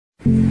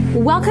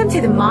Welcome to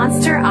the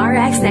Monster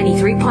RX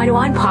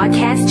 93.1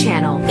 podcast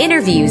channel.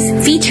 Interviews,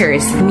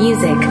 features,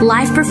 music,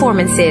 live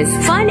performances,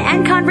 fun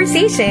and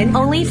conversation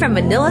only from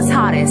Manila's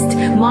hottest,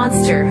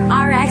 Monster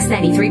RX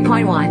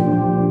 93.1.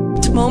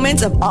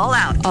 Moments of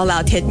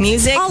all-out hit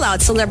music,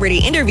 all-out celebrity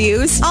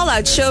interviews,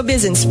 all-out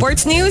showbiz and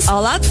sports news,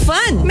 all-out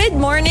fun.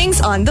 Mid-mornings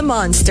on The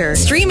Monster.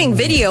 Streaming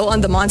video on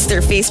The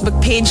Monster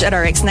Facebook page at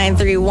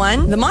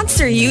RX931, The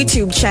Monster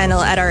YouTube channel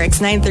at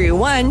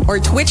RX931, or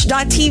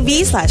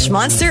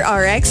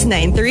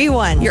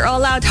twitch.tv/MonsterRX931. Your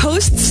all-out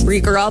hosts,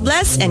 Rico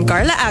Robles and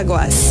Carla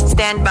Aguas.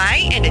 Stand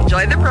by and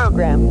enjoy the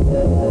program.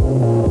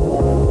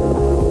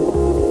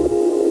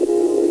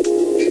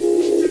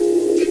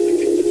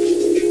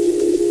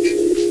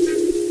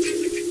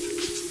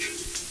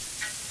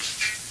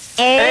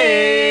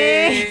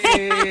 Hey!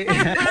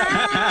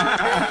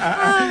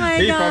 Oh my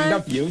Hey, God. from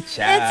the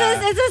future.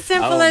 It's as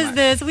simple as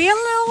this. We a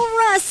little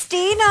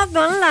rusty, not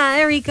gonna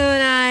lie. Rico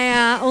and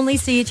I only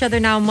see each other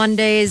now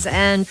Mondays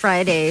and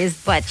Fridays.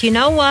 But you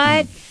know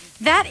what?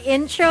 That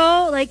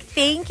intro,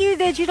 thank you,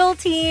 digital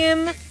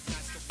team.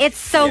 It's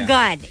so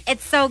good.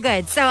 It's so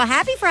good. So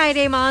happy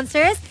Friday,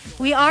 Monsters.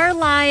 We are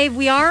live.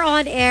 We are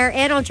on air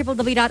and on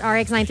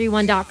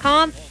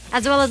www.rx931.com,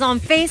 as well as on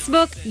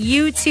Facebook,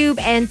 YouTube,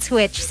 and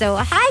Twitch. So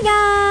hi,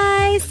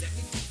 guys.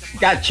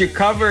 Got you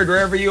covered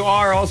wherever you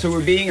are. Also,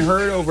 we're being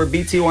heard over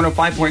BT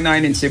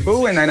 105.9 in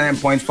Cebu and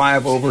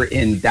 99.5 over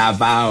in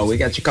Davao. We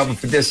got you covered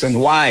for this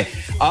and why.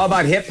 All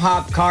about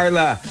hip-hop,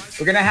 Carla.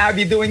 We're going to have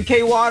you doing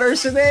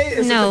K-Waters today.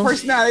 Is it the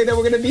personality that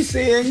we're going to be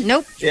seeing?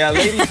 Nope. Yeah,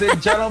 ladies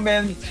and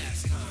gentlemen,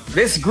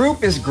 this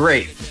group is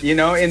great. You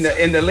know, in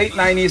the late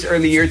 90s,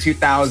 early year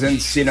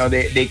 2000s, you know,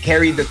 they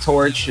carried the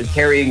torch,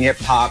 carrying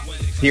hip-hop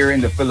here in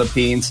the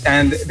Philippines.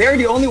 And they're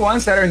the only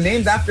ones that are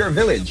named after a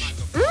village.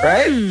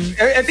 Right?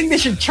 I think they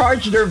should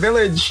charge their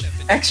village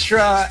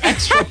extra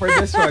for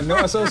this one. No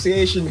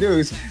association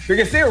dues.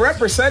 Because they're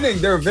representing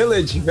their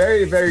village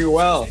very, very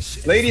well.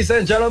 Ladies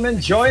and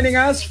gentlemen, joining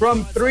us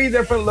from 3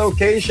 different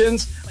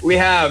locations, we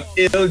have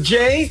Il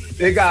J,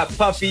 we got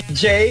Puffy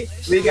J,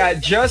 we got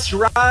Just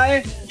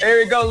Rai. There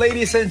we go,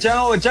 ladies and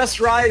gentlemen.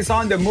 Just Rai is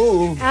on the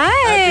move at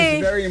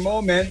this very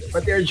moment.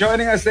 But they're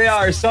joining us. They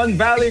are Sun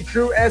Valley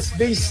Crew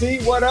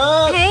SBC. What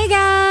up? Hey,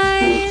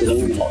 guys.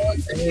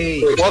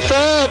 Hey. What's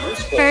up?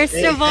 First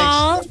of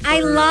all,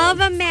 I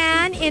love a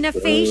man in a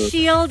face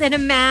shield and a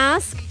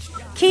mask.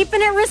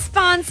 Keeping it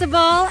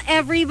responsible.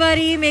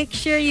 Everybody, make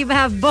sure you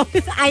have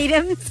both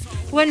items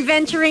when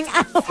venturing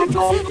out.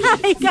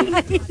 Hi,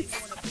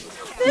 guys.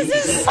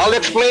 I'll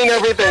explain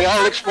everything.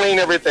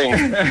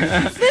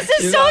 This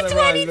is so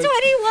 2021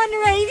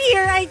 right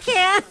here. I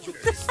can't.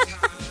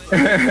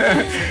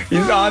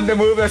 He's on the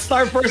move. Let's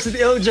start first with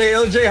LJ.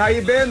 LJ, how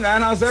you been,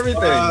 man? How's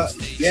everything?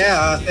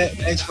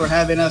 Thanks for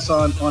having us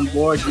on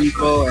board,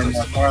 Rico and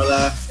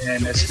Carla.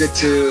 And it's good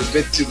to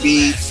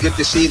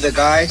see the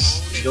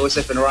guys,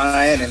 Joseph and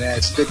Ryan, and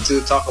it's good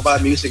to talk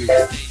about music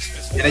again.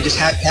 And I'm just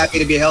happy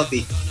to be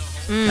healthy.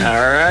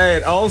 All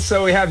right.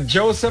 Also, we have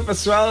Joseph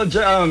as well.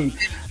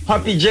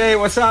 Puppy J,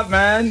 what's up,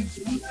 man?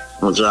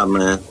 What's up,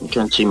 man? I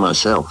can't see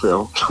myself,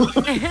 Phil.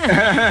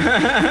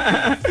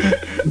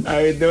 How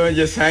you doing?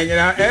 Just hanging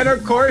out. And,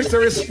 of course, the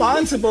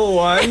responsible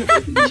one,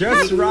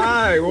 Just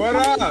Rai. What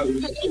up?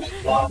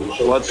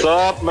 What's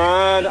up,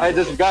 man? I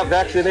just got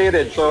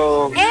vaccinated,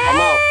 so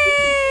I'm out.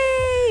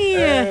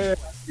 Hey!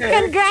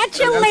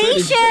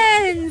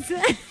 Congratulations!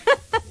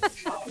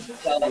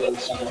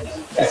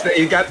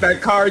 You got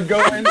that card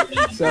going,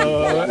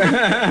 so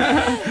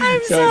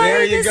I'm so sorry.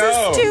 there you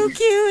go.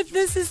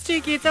 This is too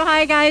cute. So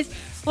hi guys,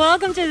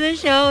 welcome to the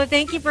show.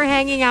 Thank you for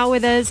hanging out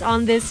with us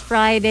on this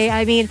Friday.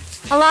 I mean,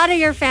 a lot of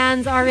your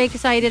fans are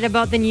excited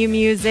about the new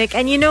music,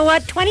 and you know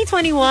what?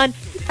 2021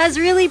 has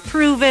really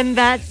proven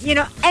that, you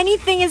know,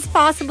 anything is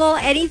possible,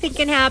 anything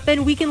can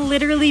happen. We can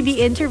literally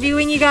be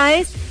interviewing you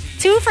guys.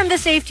 2, from the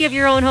safety of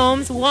your own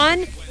homes.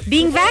 1,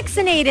 being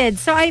vaccinated.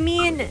 So, I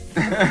mean,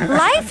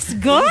 life's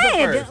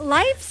good.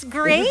 Life's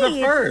great. This is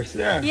the first,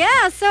 yeah.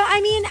 Yeah, so, I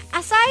mean,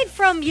 aside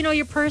from, you know,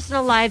 your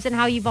personal lives and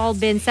how you've all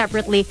been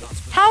separately,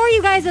 how are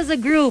you guys as a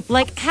group?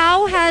 Like,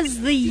 how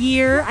has the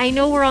year, I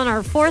know we're on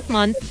our 4th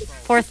month,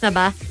 4th na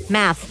ba?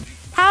 Math.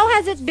 How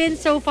has it been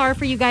so far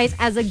for you guys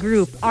as a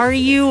group? Are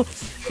you,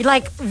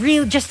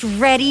 just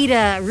ready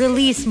to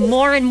release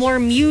more and more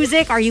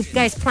music? Are you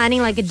guys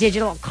planning, like, a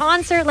digital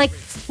concert? Like,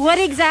 what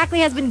exactly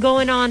has been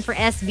going on for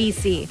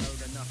SBC?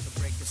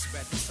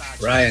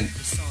 Ryan,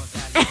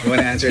 you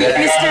want to answer that?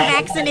 Mr.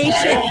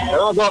 Vaccination.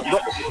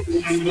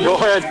 Go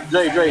ahead,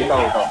 Dre.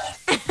 Go.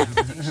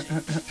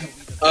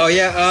 Oh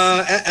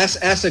yeah,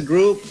 as a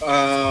group,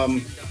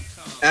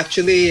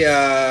 actually,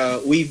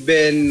 we've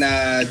been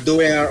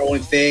doing our own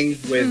thing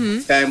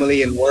with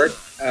family and work,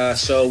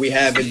 so we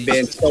haven't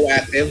been so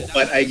active.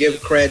 But I give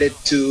credit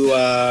to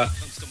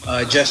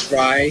Just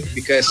Rai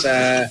because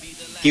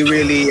he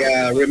really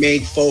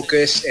remained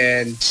focused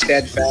and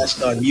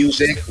steadfast on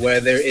music,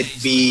 whether it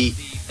be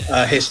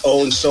his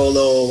own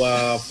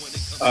solo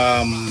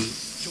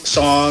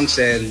songs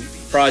and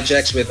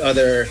projects with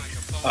other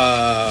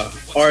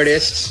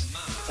artists.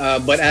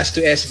 But as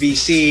to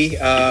SBC,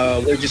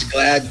 we're just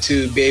glad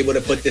to be able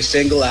to put this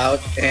single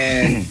out.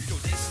 And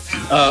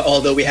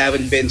although we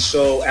haven't been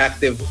so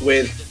active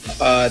with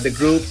the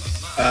group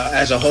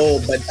as a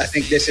whole, but I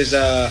think this is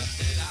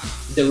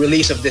the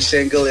release of this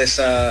single is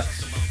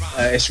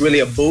it's really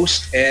a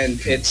boost,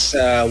 and it's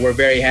we're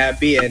very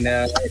happy, and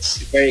it's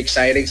very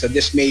exciting. So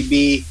this may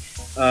be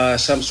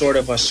some sort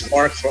of a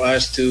spark for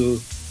us to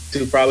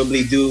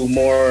probably do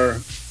more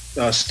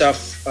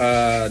stuff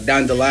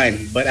down the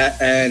line, but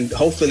and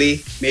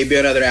hopefully maybe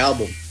another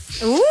album.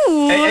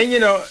 Ooh. And you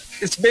know,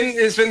 it's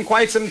been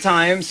quite some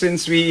time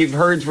since we've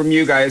heard from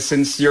you guys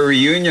since your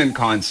reunion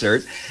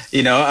concert,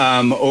 you know,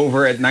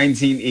 over at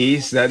 19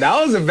 East. That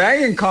was a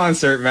banging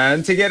concert,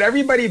 man. To get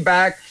everybody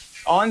back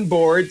on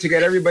board, to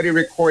get everybody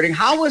recording.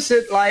 How was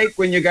it like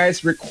when you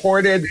guys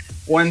recorded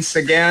once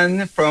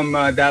again from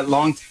that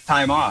long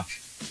time off?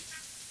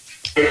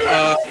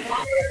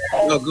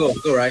 No, go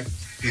right.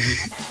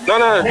 No,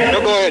 go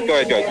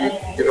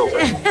ahead. You go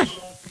first.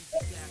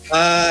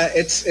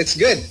 It's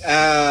good.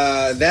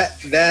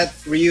 That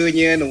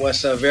reunion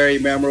was a very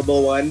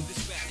memorable one.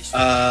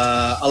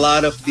 A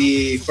lot of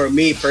for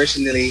me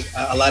personally,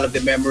 a lot of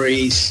the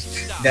memories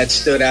that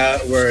stood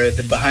out were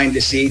the behind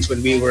the scenes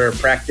when we were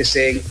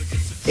practicing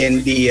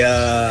in the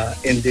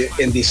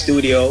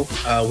studio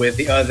with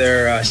the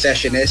other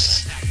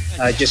sessionists,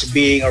 just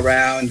being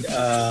around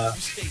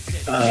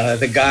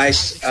the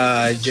guys,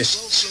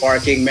 just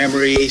sparking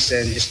memories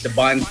and just the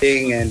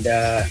bonding and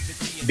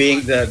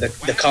being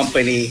the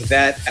company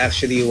that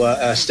actually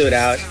stood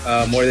out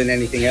more than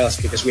anything else,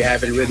 because we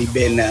haven't really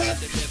been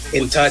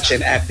in touch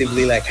and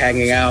actively like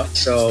hanging out.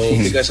 So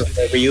because of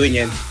the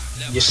reunion,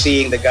 just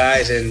seeing the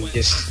guys and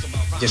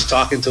just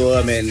talking to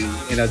them, and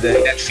you know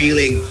that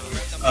feeling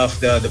of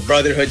the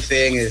brotherhood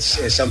thing is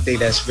something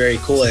that's very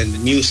cool, and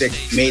music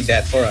made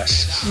that for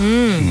us.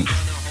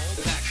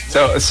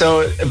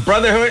 So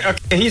brotherhood.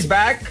 Okay, he's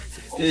back.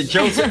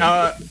 Joseph,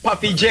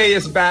 Puffy J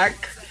is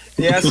back.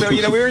 Yeah, so,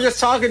 you know, we were just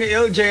talking to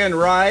LJ and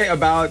Rai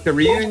about the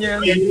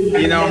reunion.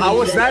 You know, how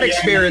was that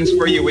experience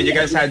for you when you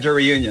guys had your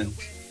reunion?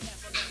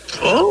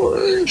 Oh,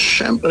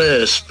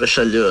 syempre,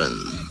 special yun.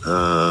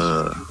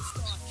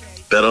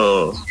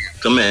 Pero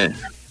kami,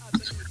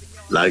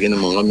 lagi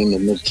naman kami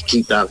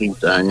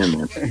nagkikita-kita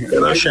niyan.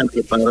 Pero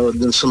syempre, para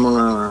dun sa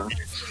mga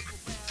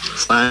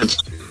fans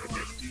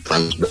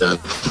ba?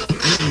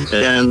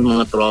 Kaya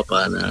mga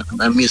tropa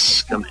na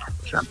miss kami.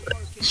 Syempre,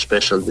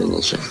 special din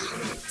yun siya.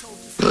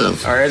 All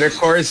right, of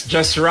course,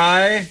 Just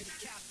Rai.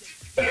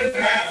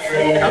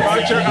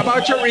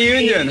 About your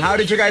reunion, how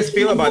did you guys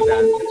feel about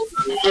that?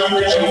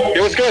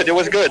 It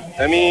was good.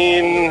 I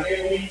mean,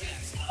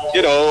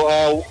 you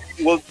know,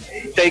 we'll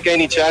take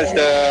any chance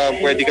na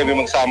pwede kami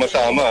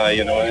magsama-sama,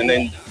 you know, and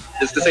then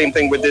it's the same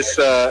thing with this.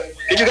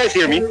 Did you guys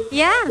hear me?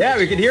 Yeah,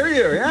 we could hear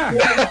you. Yeah.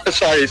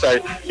 sorry.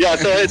 Yeah,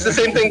 so it's the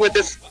same thing with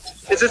this.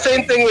 It's the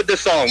same thing with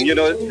this song. You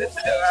know,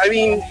 I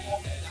mean,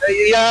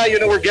 yeah, you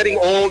know, we're getting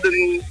old,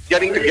 and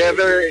getting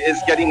together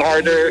is getting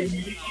harder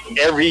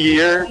every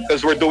year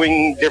because we're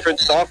doing different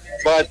stuff.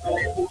 But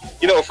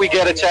you know, if we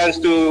get a chance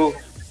to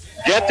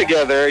get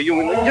together, you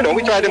know,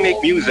 we try to make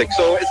music.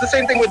 So it's the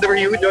same thing with the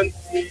reunion.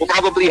 We'll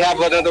probably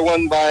have another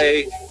one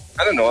by,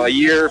 I don't know, a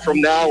year from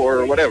now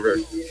or whatever.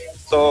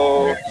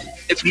 So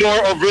it's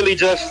more of really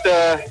just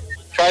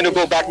trying to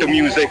go back to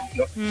music,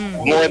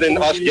 more than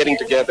us getting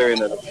together.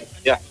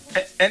 Yeah.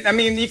 And I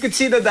mean, you could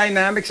see the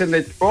dynamics in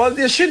it. Well,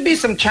 there should be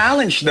some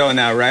challenge though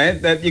now, right?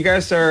 That you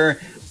guys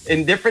are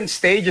in different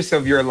stages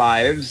of your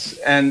lives,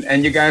 and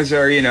you guys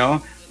are, you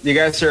know, you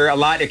guys are a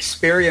lot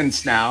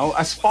experienced now.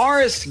 As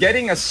far as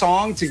getting a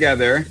song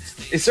together,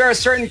 is there a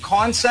certain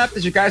concept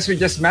that you guys would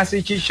just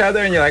message each other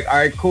and you're like, all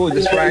right, cool,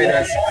 just write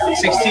a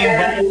 16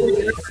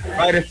 here,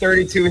 write a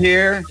 32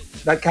 here,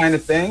 that kind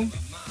of thing?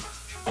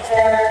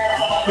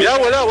 Yeah,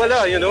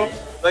 wala, you know,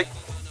 like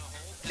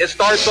it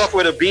starts off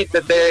with a beat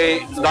that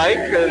they like,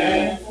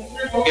 and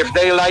if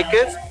they like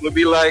it, we'll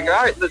be like,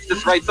 all right, let's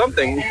just write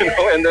something, you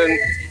know, and then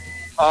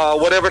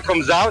whatever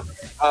comes out,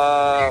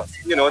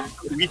 you know,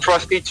 we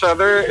trust each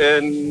other,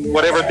 and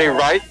whatever they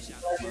write,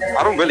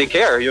 I don't really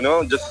care, you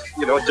know,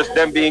 just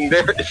them being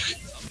there is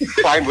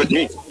fine with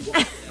me.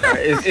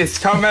 It's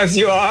come as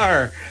you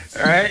are,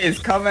 right? It's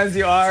come as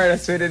you are.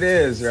 That's what it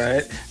is,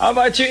 right? How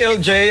about you,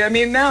 LJ? I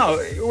mean, now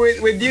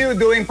with you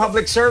doing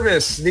public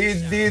service, do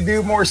you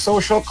do more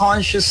social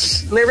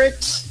conscious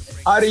lyrics?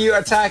 How do you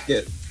attack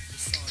it?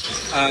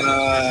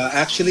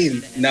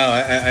 Actually, no.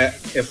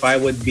 If I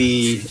would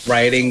be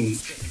writing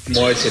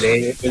more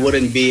today, it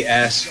wouldn't be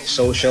as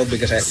social,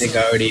 because I think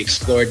I already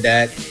explored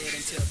that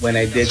when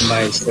I did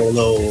my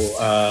solo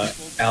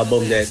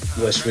album that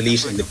was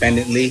released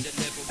independently.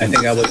 I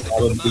think I would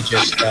probably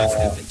just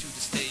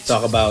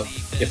talk about,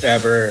 if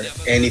ever,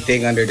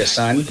 anything under the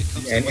sun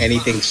and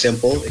anything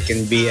simple. It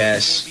can be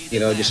as, you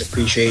know, just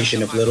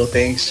appreciation of little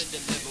things.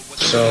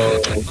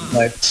 So,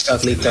 but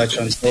subtly touch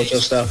on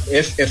social stuff,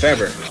 if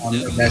ever.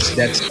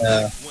 That's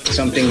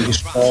something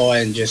just raw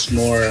and just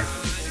more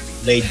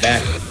laid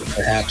back.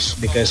 perhaps,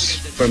 because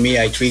for me,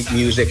 I treat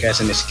music as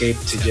an escape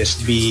to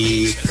just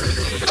be,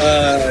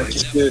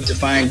 just to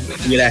find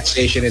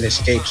relaxation and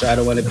escape. So I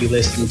don't want to be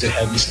listening to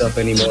heavy stuff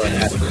anymore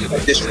at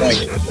this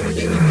point.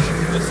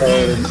 So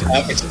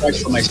it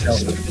starts for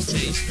myself.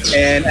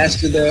 And as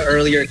to the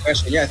earlier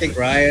question, yeah, I think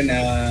Ryan,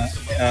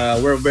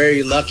 we're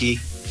very lucky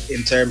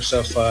in terms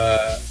of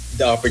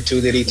the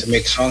opportunity to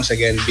make songs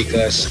again,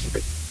 because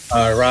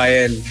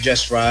Ryan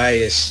Just Rye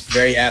is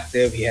very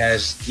active. He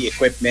has the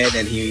equipment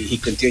and he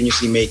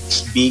continuously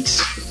makes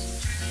beats.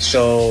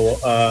 So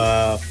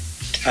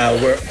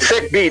we're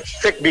Sick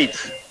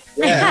beats.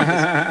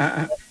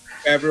 yeah.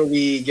 If ever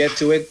we get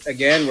to it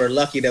again, we're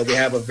lucky that we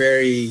have a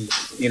very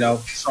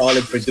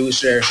solid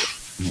producer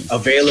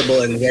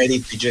available and ready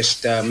to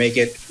just make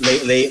it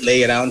lay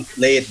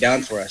it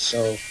down for us.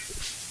 So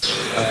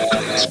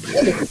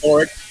looking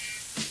forward.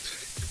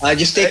 I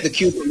just take the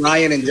cue from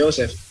Ryan and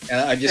Joseph.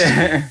 I just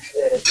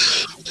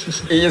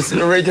we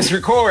just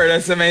record.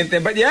 That's the main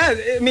thing. But yeah,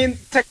 I mean,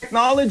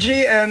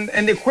 technology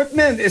and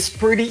equipment is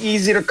pretty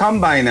easy to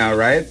come by now,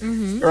 right?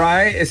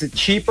 Right? Is it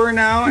cheaper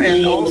now?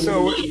 And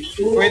also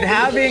with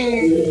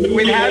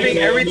having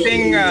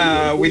everything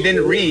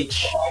within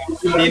reach,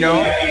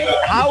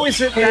 how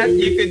is it that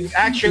you could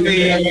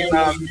actually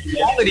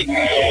quality?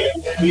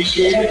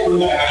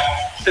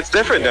 It's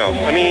different now.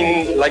 I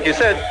mean, like you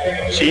said,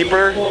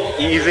 cheaper,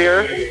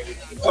 easier.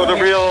 So the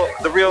real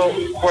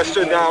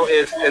question now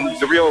is, and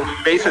the real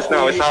basis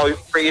now is how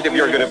creative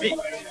you're going to be.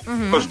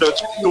 Because the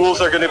tools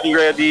are going to be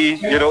ready.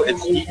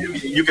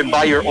 You can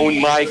buy your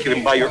own mic, you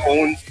can buy your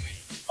own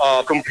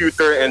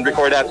computer and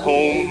record at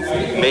home,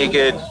 make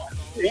it,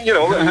 make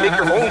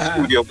your own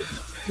studio.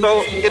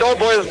 So it all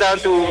boils down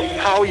to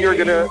how you're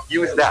going to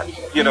use that,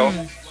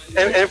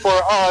 And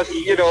for us,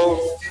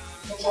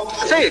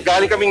 say,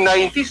 galing kaming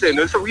 90s,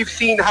 so we've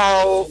seen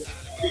how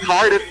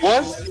hard it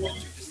was,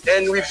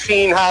 and we've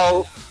seen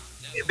how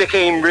it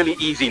became really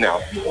easy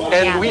now.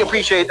 And we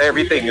appreciate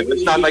everything.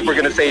 It's not like we're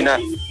going to say, no,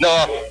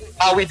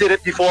 how we did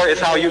it before is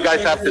how you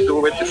guys have to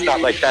do it. It's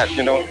not like that,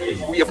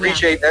 We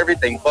appreciate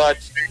everything, but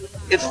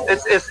it's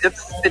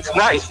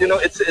nice,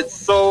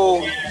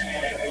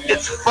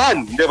 it's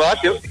fun, diba?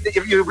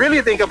 If you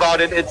really think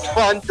about it, it's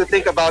fun to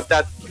think about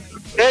that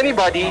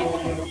anybody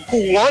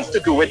who wants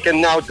to do it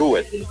can now do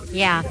it.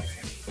 Yeah.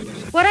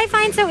 What I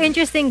find so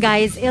interesting,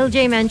 guys,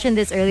 LJ mentioned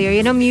this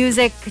earlier,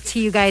 music to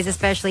you guys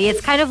especially, it's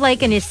kind of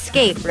like an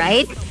escape,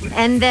 right?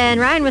 And then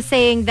Ryan was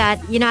saying that,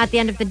 at the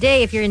end of the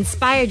day, if you're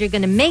inspired, you're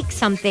going to make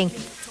something.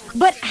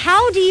 But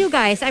how do you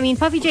guys,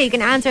 Puffy J, you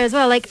can answer as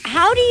well,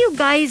 how do you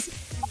guys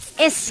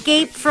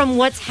escape from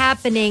what's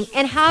happening,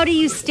 and how do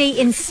you stay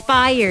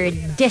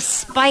inspired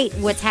despite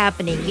what's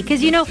happening?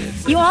 Because, you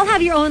all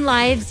have your own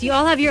lives, you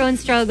all have your own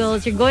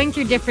struggles, you're going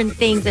through different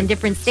things and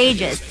different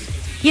stages.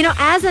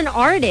 As an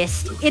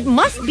artist, it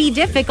must be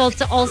difficult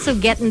to also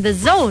get in the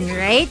zone,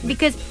 right?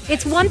 Because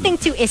it's one thing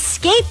to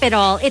escape it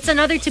all. It's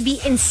another to be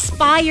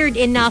inspired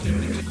enough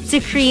to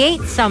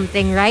create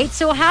something, right?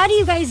 So how do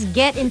you guys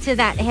get into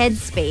that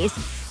headspace?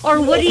 Or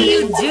what do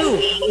you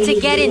do to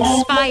get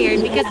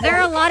inspired? Because there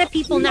are a lot of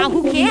people now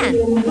who can't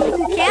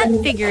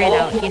figure it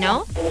out, RJ,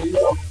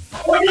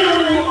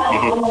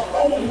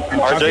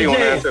 you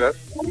want to answer that?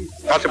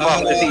 Kasi pa,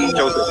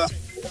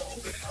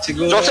 si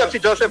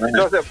Joseph.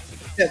 Joseph.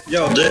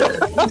 Yo.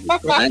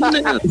 Kaya na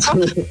yan.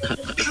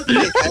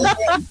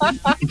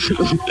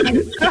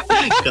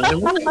 Kaya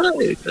mo na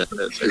eh.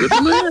 Sagot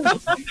mo yan.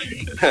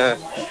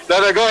 No,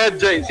 go ahead,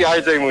 Jay. Si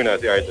RJ muna.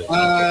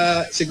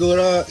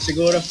 Siguro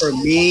for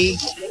me,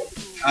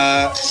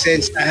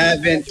 since I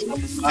haven't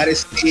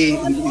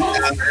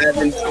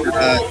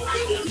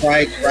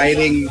tried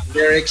writing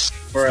lyrics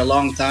for a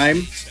long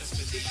time,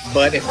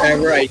 but if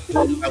ever I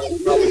would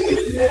probably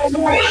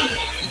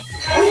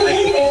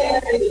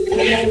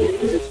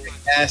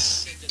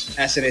as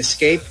an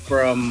escape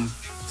from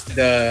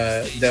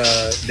the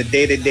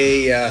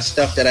day-to-day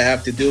stuff that I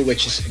have to do,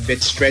 which is a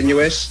bit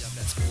strenuous.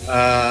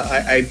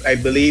 I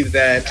believe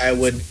that I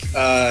would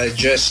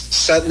just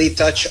subtly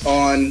touch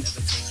on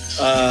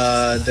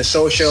the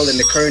social and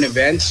the current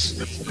events,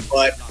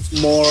 but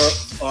more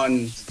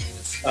on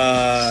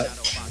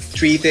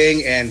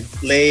treating and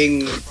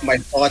laying my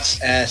thoughts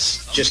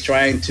as just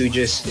trying to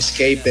just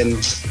escape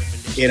and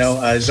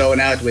zone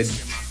out with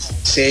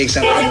saying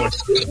something.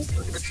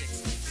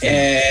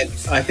 And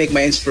I think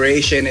my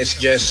inspiration is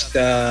just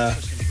at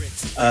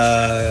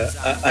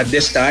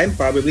this time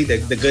probably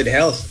the good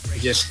health,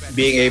 just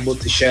being able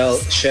to shell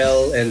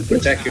and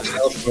protect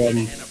yourself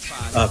from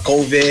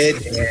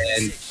COVID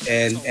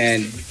and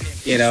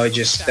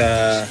just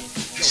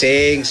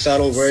saying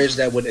subtle words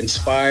that would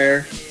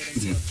inspire,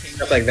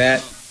 stuff like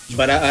that.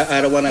 But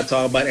I don't want to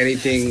talk about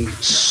anything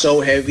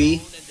so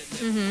heavy.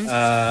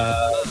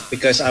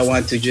 Because I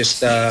want to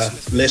just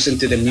listen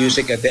to the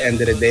music at the end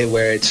of the day,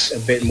 where it's a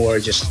bit more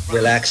just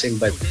relaxing.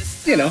 But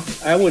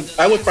I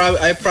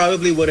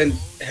probably wouldn't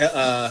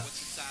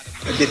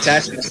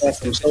detach myself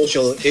from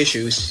social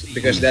issues,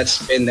 because that's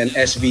been an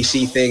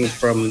SVC thing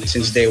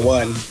since day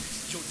one.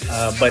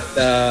 But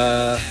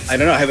I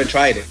don't know. I haven't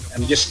tried it.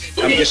 I'm just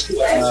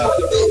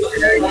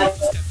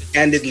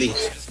candidly,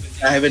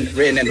 I haven't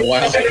written in a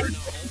while.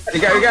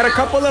 You got a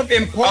couple of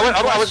important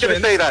I was going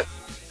to say that.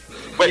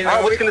 Wait, You know,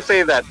 I was going to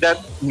say that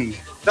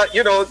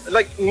you know,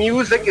 like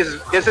music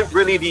isn't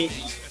really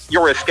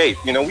your escape.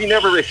 You know, we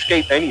never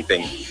escape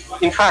anything.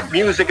 In fact,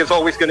 music is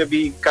always going to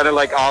be kind of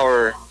like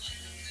our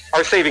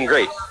saving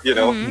grace. You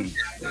know,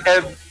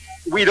 and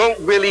we don't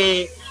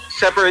really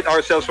separate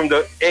ourselves from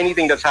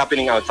anything that's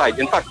happening outside.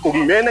 In fact,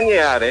 kung may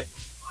nangyayari,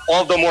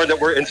 all the more that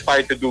we're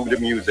inspired to do the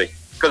music,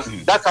 because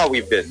that's how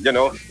we've been. You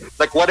know,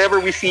 like whatever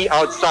we see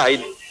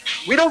outside,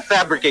 we don't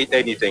fabricate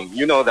anything.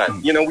 You know that.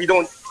 You know, we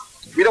don't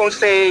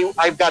say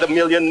I've got $1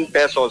 million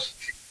pesos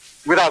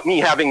without me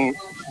having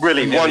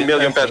really 1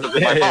 million pesos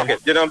in my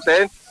pocket. You know what I'm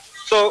saying?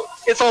 So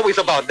it's always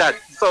about that.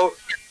 So,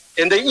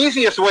 and the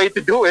easiest way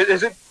to do it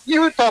is if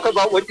you talk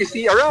about what you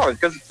see around,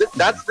 because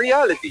that's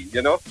reality,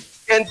 you know?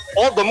 And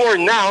all the more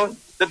now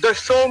that there's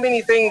so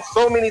many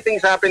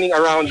things happening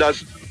around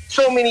us,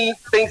 so many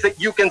things that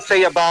you can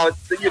say about,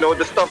 you know,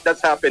 the stuff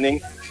that's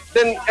happening,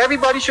 then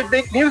everybody should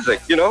make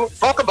music, you know?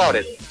 Talk about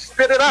it.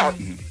 Spit it out.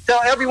 Tell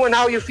everyone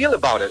how you feel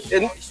about it.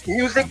 And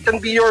music can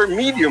be your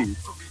medium,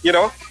 you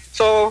know?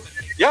 So,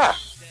 yeah,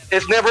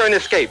 it's never an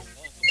escape.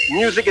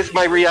 Music is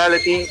my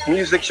reality.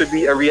 Music should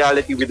be a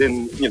reality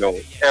within, you know,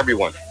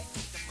 everyone.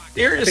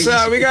 Here's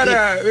we got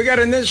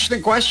an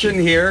interesting question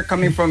here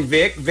coming from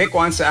Vic. Vic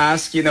wants to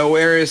ask, you know,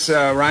 where is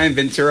Ryan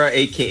Ventura,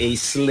 aka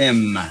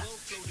Slim?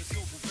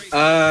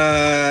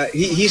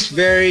 He's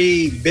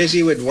very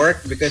busy with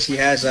work because he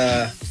has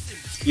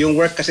yung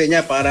work kasi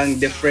niya parang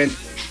different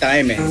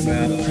time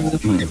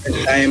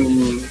different time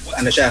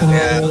ano siya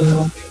kaya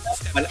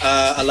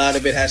a lot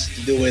of it has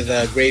to do with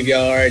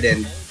graveyard,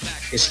 and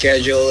his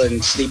schedule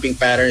and sleeping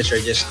patterns are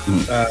just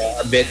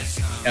a bit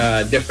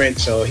different,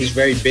 so he's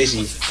very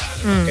busy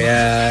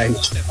kaya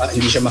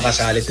hindi siya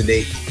makasali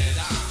today.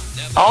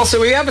 Also,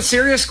 we have a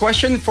serious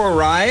question for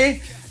Rai,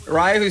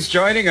 who's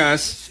joining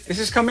us. This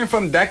is coming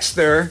from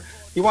Dexter.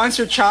 He wants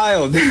your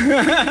child. What?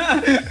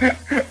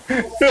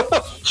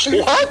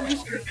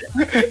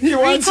 He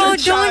wants Rico, your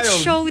child.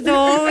 don't show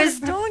those.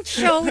 Don't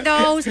show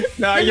those.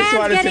 No, I just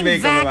wanted to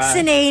make him laugh.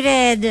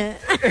 vaccinated.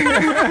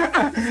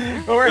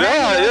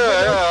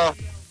 Yeah.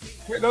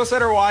 Those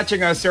that are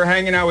watching us, they're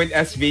hanging out with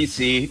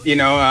SVC. You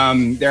know,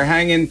 they're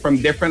hanging from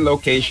different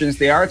locations.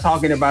 They are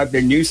talking about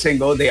their new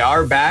single. They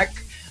are back.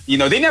 You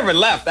know, they never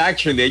left,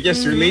 actually. They're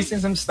just releasing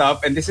some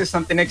stuff, and this is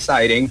something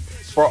exciting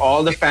for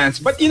all the fans.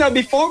 But, you know,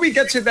 before we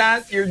get to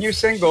that, your new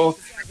single,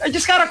 I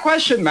just got a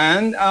question,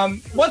 man.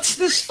 What's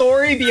the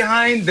story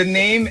behind the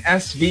name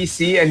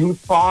SVC, and who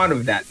thought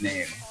of that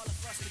name?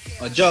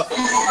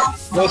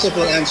 Joseph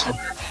will answer.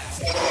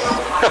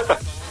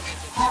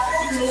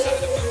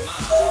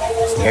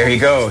 There you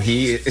go.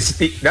 He's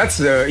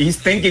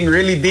thinking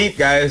really deep,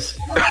 guys.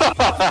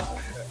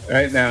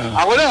 Right now.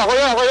 Ako na.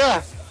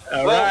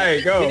 All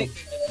right, go.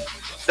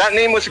 That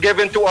name was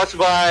given to us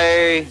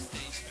by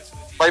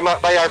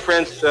our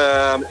friends,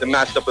 the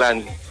Master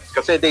Plan.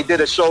 Kasi they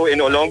did a show in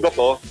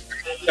Olongapo,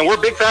 and we're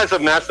big fans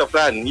of Master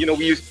Plan. You know,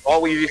 we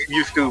always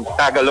used to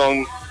tag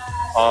along,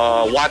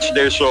 watch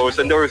their shows.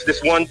 And there was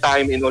this one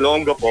time in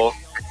Olongapo,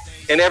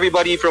 and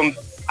everybody from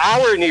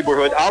our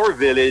neighborhood, our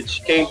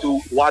village, came to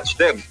watch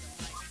them.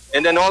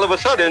 And then all of a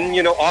sudden,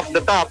 you know, off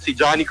the top, si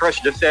Johnny Crush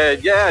just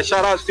said, yeah,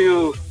 shout outs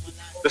to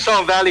the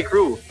Sun Valley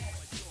crew.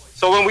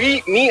 So when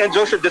me and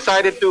Joseph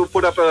decided to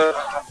put up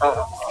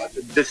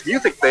this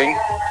music thing,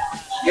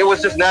 it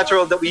was just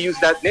natural that we use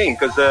that name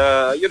because,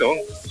 you know,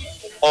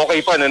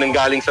 okay pa na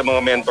nanggaling sa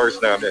mga mentors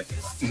namin.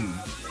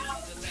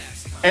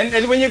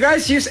 And when you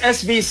guys use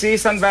SVC,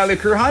 Sun Valley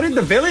Crew, how did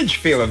the village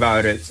feel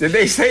about it? Did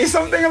they say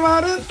something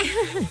about it?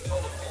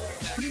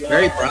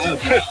 Very proud.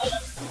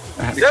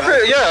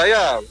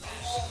 Yeah.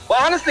 Well,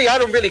 honestly, I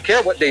don't really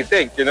care what they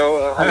think, you know.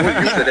 I would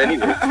use it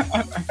anyway.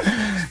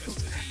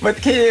 But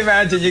can you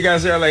imagine, you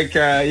guys are like,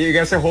 you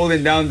guys are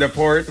holding down the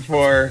fort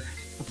for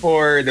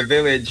the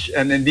village,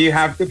 and then do you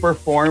have to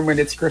perform when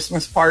it's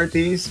Christmas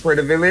parties for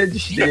the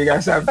village? Do you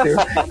guys have to?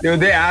 Do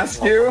they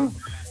ask you?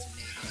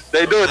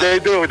 They do.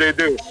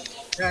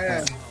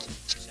 Yeah.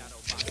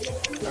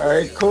 All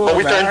right, cool. But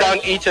we turn down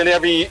each and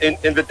every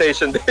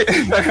invitation.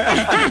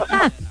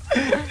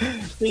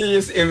 You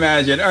just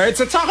imagine. All right,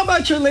 so talk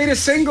about your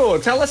latest single.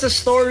 Tell us a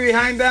story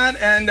behind that,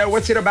 and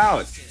what's it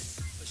about?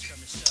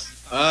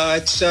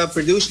 It's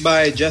produced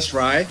by Just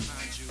Rai,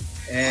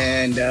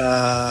 and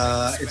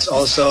it's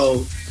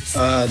also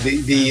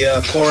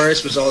the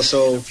chorus was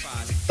also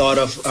thought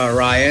of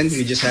Ryan.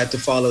 We just had to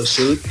follow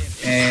suit,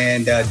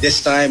 and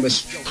this time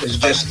was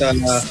just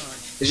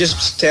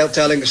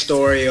telling the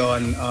story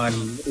on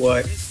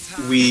what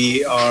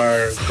we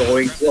are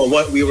going through, or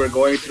what we were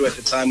going through at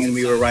the time when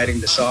we were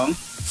writing the song.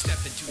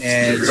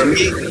 And for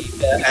me,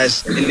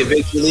 as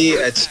individually,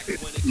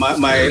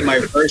 my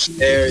first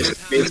there is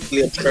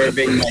basically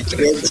observing my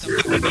kids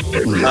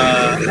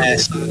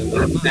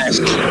as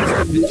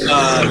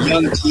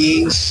young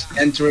teens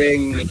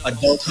entering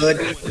adulthood.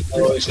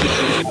 So it's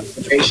just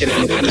observation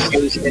and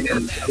appreciation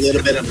and a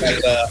little bit of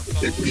like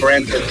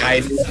parental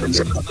guidance and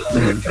stuff.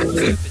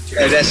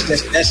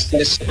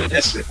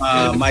 That's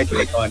my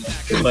take on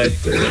it. But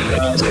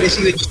it's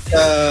basically just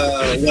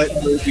what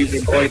we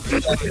were going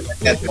through at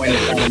that point in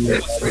time.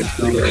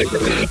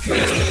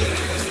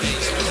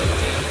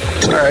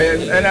 All right,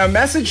 and a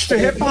message to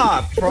hip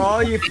hop for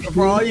all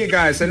you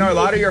guys. I know a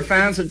lot of your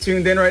fans are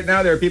tuned in right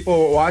now. There are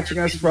people watching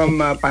us from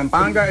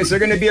Pampanga. Is there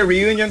going to be a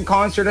reunion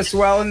concert as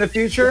well in the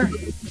future?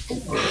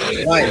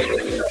 Right.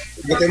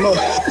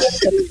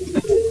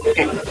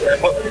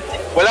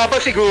 Wala pa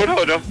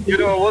siguro, no?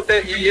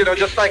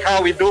 Just like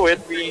how we do it,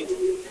 we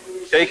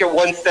take it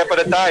one step at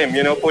a time.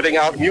 Putting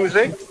out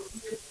music.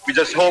 We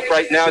just hope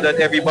right now that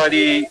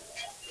everybody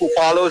who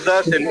follows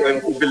us and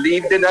who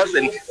believed in us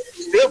and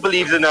still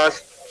believes in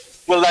us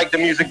will like the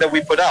music that we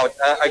put out.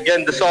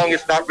 Again, the song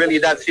is not really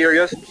that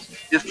serious.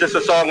 It's just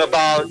a song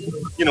about,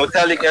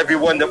 telling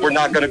everyone that we're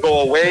not going to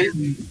go away.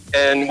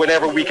 And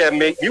whenever we can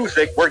make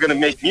music, we're going to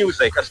make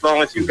music as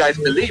long as you guys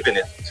believe in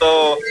it.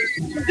 So,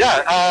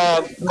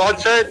 yeah,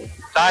 concert,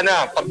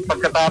 sana,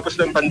 pagkatapos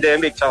ng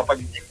pandemic, tsaka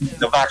pag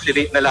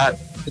na-vaccinate na lahat.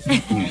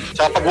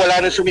 Tsaka pag wala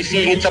nang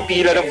sumisingit sa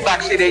pila ng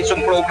vaccination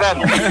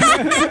program.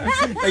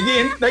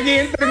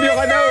 Nag-i-interview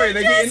ka daw eh.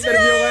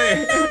 Nag-i-interview ka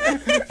eh.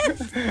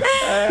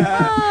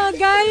 Oh,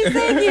 guys,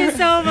 thank you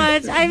so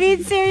much. I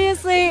mean,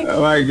 seriously, oh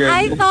my goodness.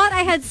 I thought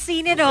I had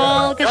seen it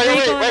all because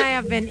Rico and I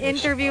have been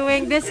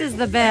interviewing. This is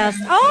the best.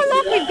 Oh,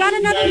 look, we've got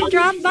another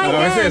drop by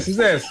guest. Who's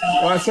this?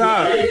 What's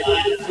up?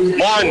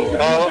 Mon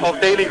of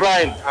Daily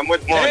Grind. I'm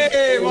with Mon.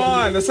 Hey,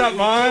 Mon. What's up,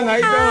 Mon?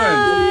 How you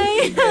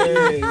doing?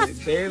 Hey,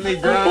 Daily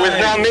Grind. Who is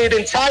now made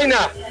in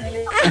China.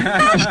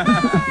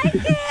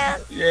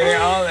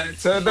 Yeah, all that.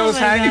 So those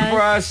hanging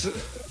for us,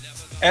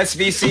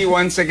 SVC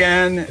once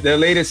again, the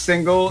latest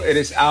single. It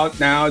is out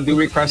now. Do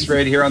request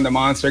right here on The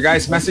Monster.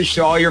 Guys, message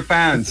to all your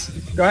fans.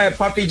 Go ahead,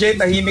 Papi J,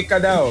 tahimik ka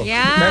daw.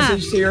 Yeah.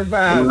 Message to your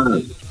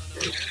fans.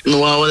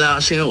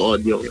 Nawawala kasi yung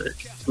audio eh.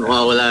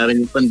 Nawawala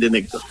rin yung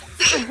pandinig ko.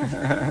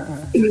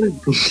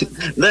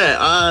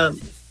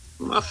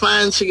 Mga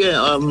fans, sige,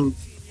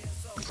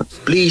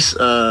 please,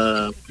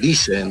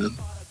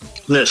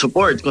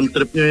 support. Kung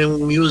trip nyo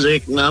yung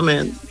music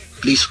namin,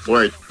 please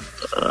support.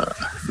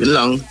 Yun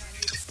lang.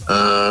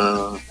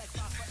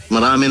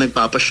 Marami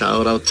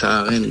nagpapa-shoutout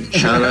sa akin.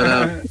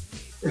 Shoutout.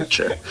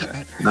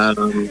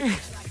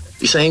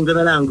 Isahin ko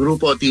na lang,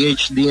 grupo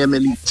THDM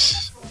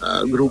Elites.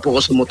 Grupo ko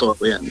sa motor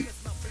ko yan.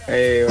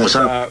 Hey, what's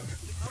up?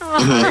 How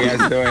you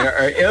guys doing?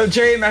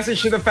 LJ, message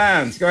to the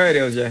fans. Go ahead,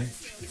 LJ.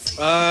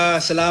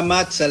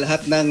 Salamat sa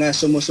lahat ng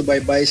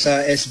sumusubaybay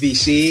sa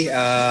SBC.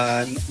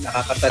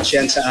 Nakaka-touch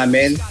yan sa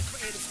amin.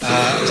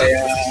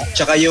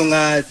 Tsaka yung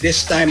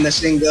this time na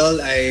single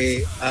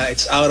ay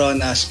it's out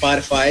on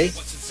Spotify.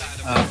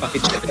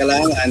 Pakicheck ka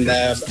lang and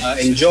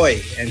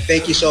enjoy. And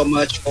thank you so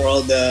much for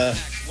all the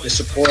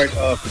support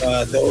of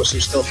those who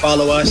still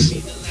follow us.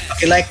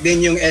 Paki-like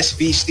din yung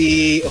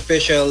SBC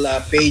official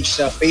page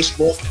sa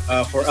Facebook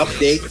for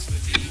update.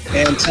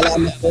 And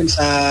salamat din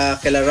sa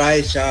kila Rai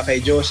at kay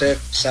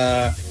Joseph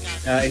sa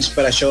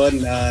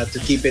inspirasyon to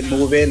keep it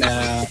moving.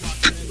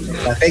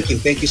 Thank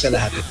you sa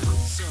lahat.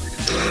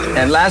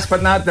 And last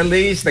but not the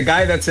least, the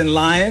guy that's in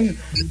line,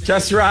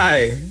 Just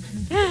Rai.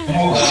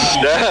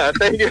 Yeah,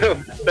 thank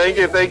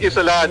you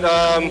sa lahat.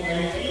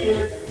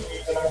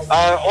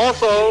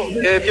 Also,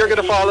 if you're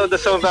gonna follow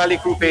the Sun Valley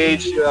Crew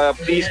page,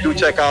 please do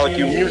check out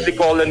yung Music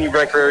Colony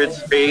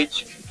Records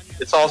page.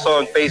 It's also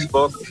on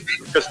Facebook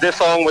because this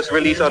song was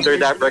released under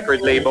that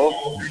record label.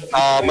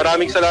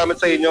 Maraming salamat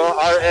sa inyo.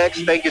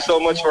 RX, thank you so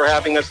much for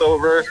having us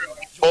over.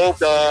 Hope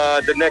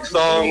the next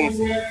song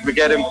we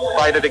get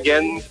invited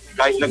again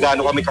kahit na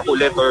gaano kami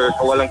kakulit or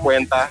kawalang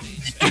kwenta.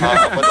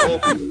 But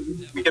hope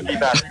we can be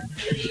back.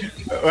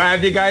 We'll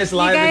have you guys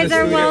live in the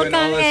studio. You guys are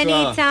welcome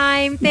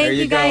anytime. Well. Thank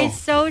you guys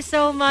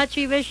so much.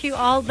 We wish you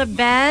all the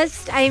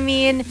best. I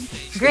mean,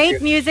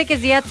 great music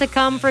is yet to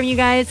come from you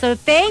guys. So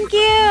thank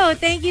you.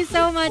 Thank you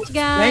so much,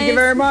 guys. Thank you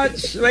very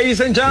much.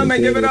 Ladies and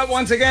gentlemen, give it up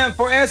once again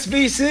for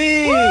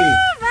SVC. Woo,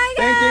 bye, guys.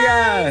 Thank you,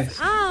 guys.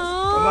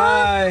 Oh,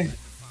 bye.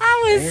 That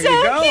was so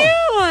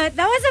cute.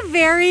 That was a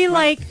very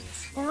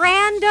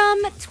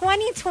random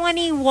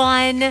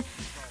 2021.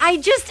 I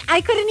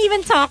couldn't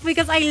even talk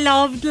because I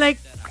loved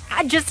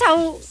just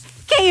how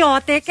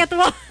chaotic it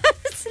was.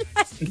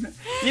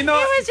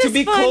 To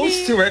be funny.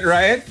 Close to it,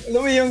 right?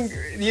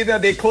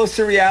 They're close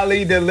to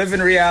reality, they live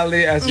in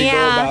reality as we go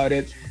about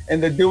it.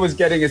 And the dude was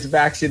getting us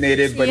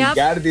vaccinated, but he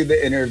got to do the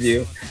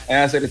interview.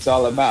 And that's what it's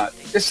all about.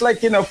 Just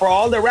for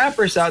all the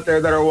rappers out there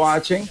that are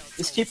watching,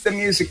 just keep the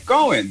music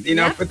going.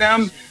 For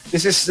them,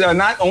 this is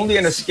not only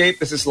an escape,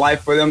 this is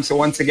life for them. So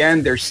once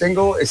again, their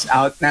single is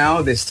out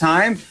now this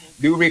time.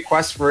 do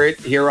request for it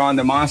here on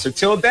The Monster.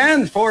 Till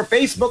then, for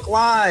Facebook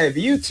Live,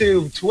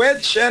 YouTube,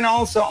 Twitch, and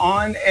also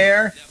on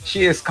air,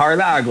 she is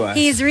Carla Aguas.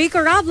 He's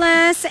Rico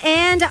Robles.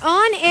 And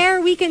on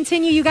air, we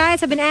continue. You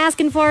guys have been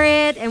asking for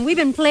it, and we've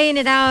been playing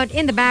it out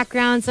in the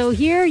background. So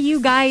here you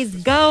guys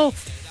go.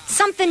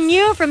 Something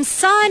new from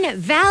Sun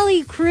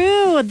Valley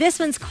Crew. This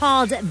one's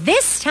called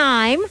This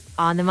Time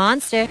on The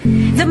Monster.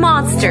 The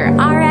Monster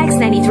RX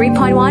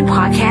 93.1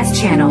 podcast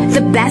channel.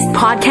 The best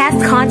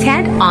podcast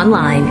content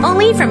online.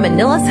 Only from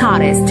Manila's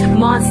hottest.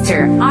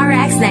 Monster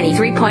RX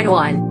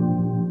 93.1.